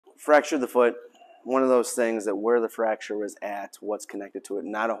Fractured the foot. One of those things that where the fracture was at, what's connected to it,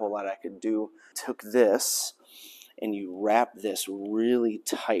 not a whole lot I could do. Took this and you wrap this really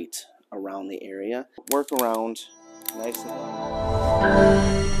tight around the area. Work around nice and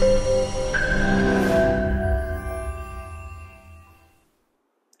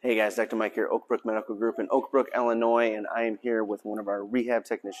Hey guys, Dr. Mike here, Oak Brook Medical Group in Oak Brook, Illinois, and I am here with one of our rehab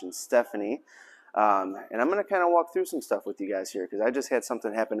technicians, Stephanie. And I'm going to kind of walk through some stuff with you guys here because I just had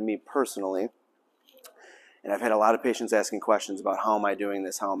something happen to me personally. And I've had a lot of patients asking questions about how am I doing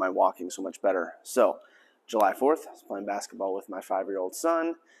this, how am I walking so much better. So, July 4th, I was playing basketball with my 5-year-old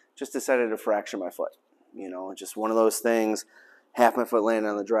son, just decided to fracture my foot. You know, just one of those things, half my foot landed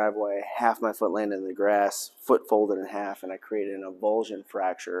on the driveway, half my foot landed in the grass, foot folded in half, and I created an avulsion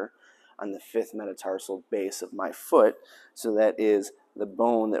fracture on the 5th metatarsal base of my foot. So that is the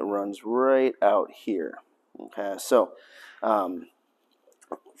bone that runs right out here. Okay, so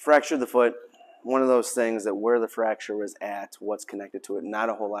fractured the foot. One of those things that where the fracture was at, what's connected to it, not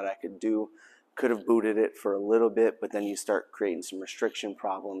a whole lot I could do. Could have booted it for a little bit, but then you start creating some restriction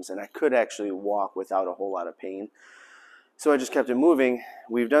problems, and I could actually walk without a whole lot of pain. So I just kept it moving.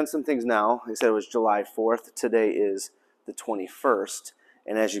 We've done some things now. Like I said, it was July 4th. Today is the 21st,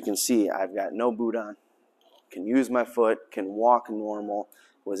 and as you can see, I've got no boot on. Can use my foot, can walk normal,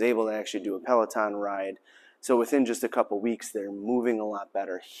 was able to actually do a Peloton ride. So within just a couple weeks, they're moving a lot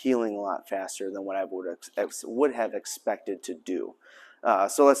better, healing a lot faster than what I would have expected to do.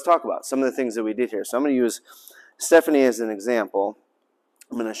 So let's talk about some of the things that we did here. So I'm going to use Stephanie as an example.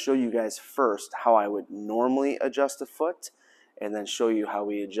 I'm going to show you guys first how I would normally adjust a foot, and then show you how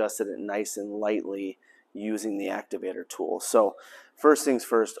we adjusted it nice and lightly using the activator tool. So first things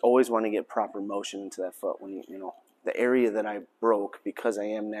first, always want to get proper motion into that foot. When you know, the area that I broke, because I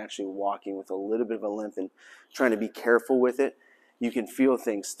am naturally walking with a little bit of a limp and trying to be careful with it, you can feel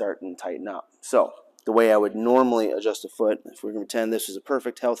things starting to tighten up. So the way I would normally adjust a foot, if we're going to pretend this is a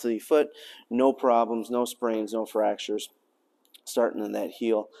perfect healthy foot, no problems, no sprains, no fractures, starting in that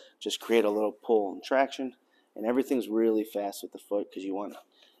heel, just create a little pull and traction, and everything's really fast with the foot because you want to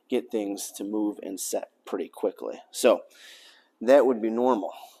get things to move and set pretty quickly. So that would be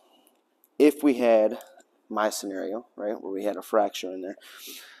normal. If we had my scenario, right, where we had a fracture in there,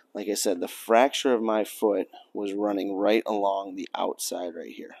 like I said, the fracture of my foot was running right along the outside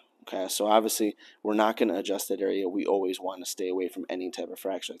right here. Okay, so obviously we're not going to adjust that area. We always want to stay away from any type of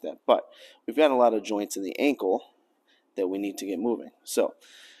fracture like that. But we've got a lot of joints in the ankle that we need to get moving. So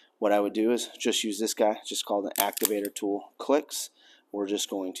what I would do is just use this guy, just called an activator tool, clicks. We're just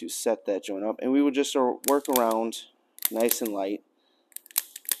going to set that joint up, and we would just work around nice and light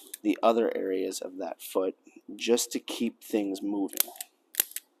the other areas of that foot just to keep things moving.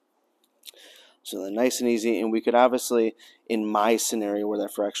 So they're nice and easy, and we could obviously, in my scenario where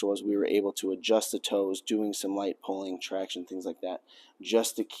that fracture was, we were able to adjust the toes, doing some light pulling, traction, things like that,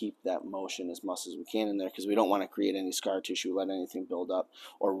 just to keep that motion as much as we can in there, because we don't want to create any scar tissue, let anything build up,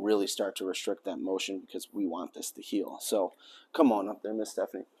 or really start to restrict that motion because we want this to heal. So come on up there, Miss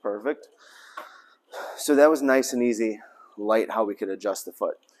Stephanie. Perfect. So that was nice and easy, light how we could adjust the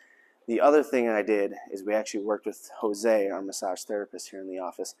foot. The other thing I did is we actually worked with Jose, our massage therapist here in the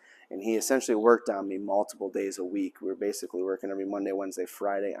office, and he essentially worked on me multiple days a week. We were basically working every Monday, Wednesday,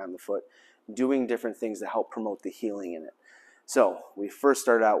 Friday on the foot, doing different things to help promote the healing in it. So we first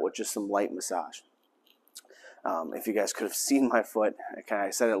started out with just some light massage. If you guys could have seen my foot, I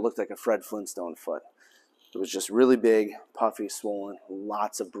said it looked like a Fred Flintstone foot. It was just really big, puffy, swollen,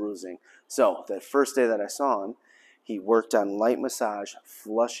 lots of bruising. So that first day that I saw him, he worked on light massage,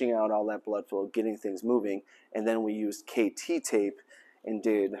 flushing out all that blood flow, getting things moving, and then we used KT tape and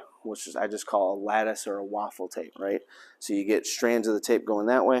did, which is I just call a lattice or a waffle tape, right? So you get strands of the tape going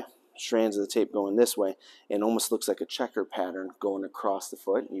that way, strands of the tape going this way, and it almost looks like a checker pattern going across the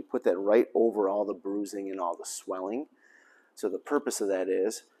foot. And you put that right over all the bruising and all the swelling. So the purpose of that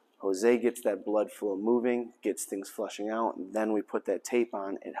is Jose gets that blood flow moving, gets things flushing out, and then we put that tape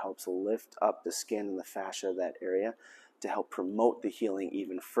on. It helps lift up the skin and the fascia of that area to help promote the healing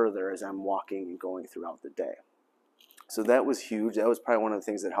even further as I'm walking and going throughout the day. So that was huge. That was probably one of the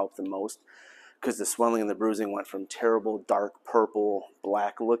things that helped the most, because the swelling and the bruising went from terrible, dark purple,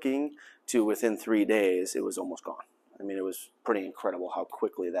 black looking to within 3 days, it was almost gone. I mean, it was pretty incredible how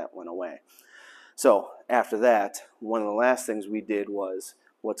quickly that went away. So after that, one of the last things we did was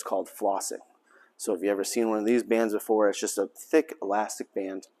what's called flossing. So if you've ever seen one of these bands before, it's just a thick elastic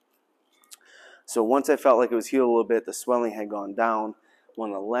band. So once I felt like it was healed a little bit, the swelling had gone down,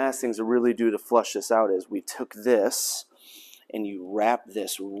 one of the last things to really do to flush this out is we took this and you wrap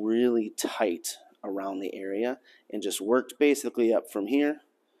this really tight around the area and just worked basically up from here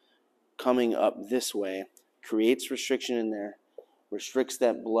coming up this way creates restriction in there, restricts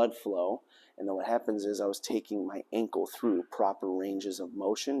that blood flow. And then what happens is I was taking my ankle through proper ranges of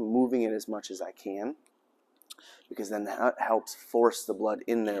motion, moving it as much as I can, because then that helps force the blood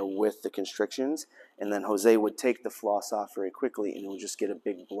in there with the constrictions. And then Jose would take the floss off very quickly, and it would just get a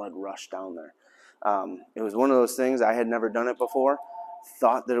big blood rush down there. It was one of those things. I had never done it before,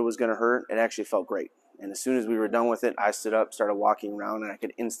 thought that it was going to hurt. It actually felt great. And as soon as we were done with it, I stood up, started walking around, and I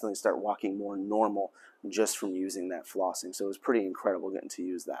could instantly start walking more normal just from using that flossing. So it was pretty incredible getting to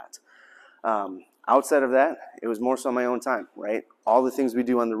use that. Outside of that, it was more so my own time, right? All the things we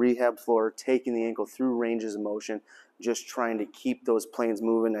do on the rehab floor, taking the ankle through ranges of motion, just trying to keep those planes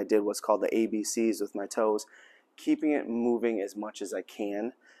moving. I did what's called the ABCs with my toes, keeping it moving as much as I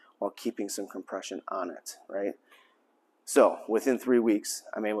can while keeping some compression on it, right? So within 3 weeks,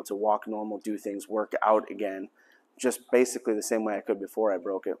 I'm able to walk normal, do things, work out again, just basically the same way I could before I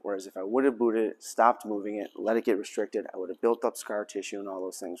broke it. Whereas if I would have booted it, stopped moving it, let it get restricted, I would have built up scar tissue and all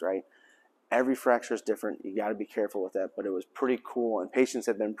those things, right? Every fracture is different. You got to be careful with that, but it was pretty cool, and patients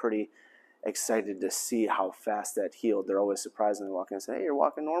have been pretty excited to see how fast that healed. They're always surprised when they walk in and say, hey, you're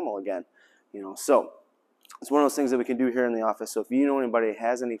walking normal again. So it's one of those things that we can do here in the office. So if you know anybody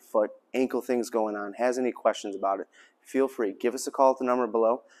has any foot, ankle things going on, has any questions about it, feel free. Give us a call at the number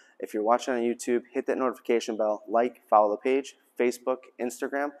below. If you're watching on YouTube, hit that notification bell, like, follow the page, Facebook,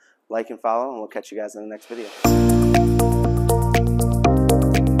 Instagram, like and follow, and we'll catch you guys in the next video.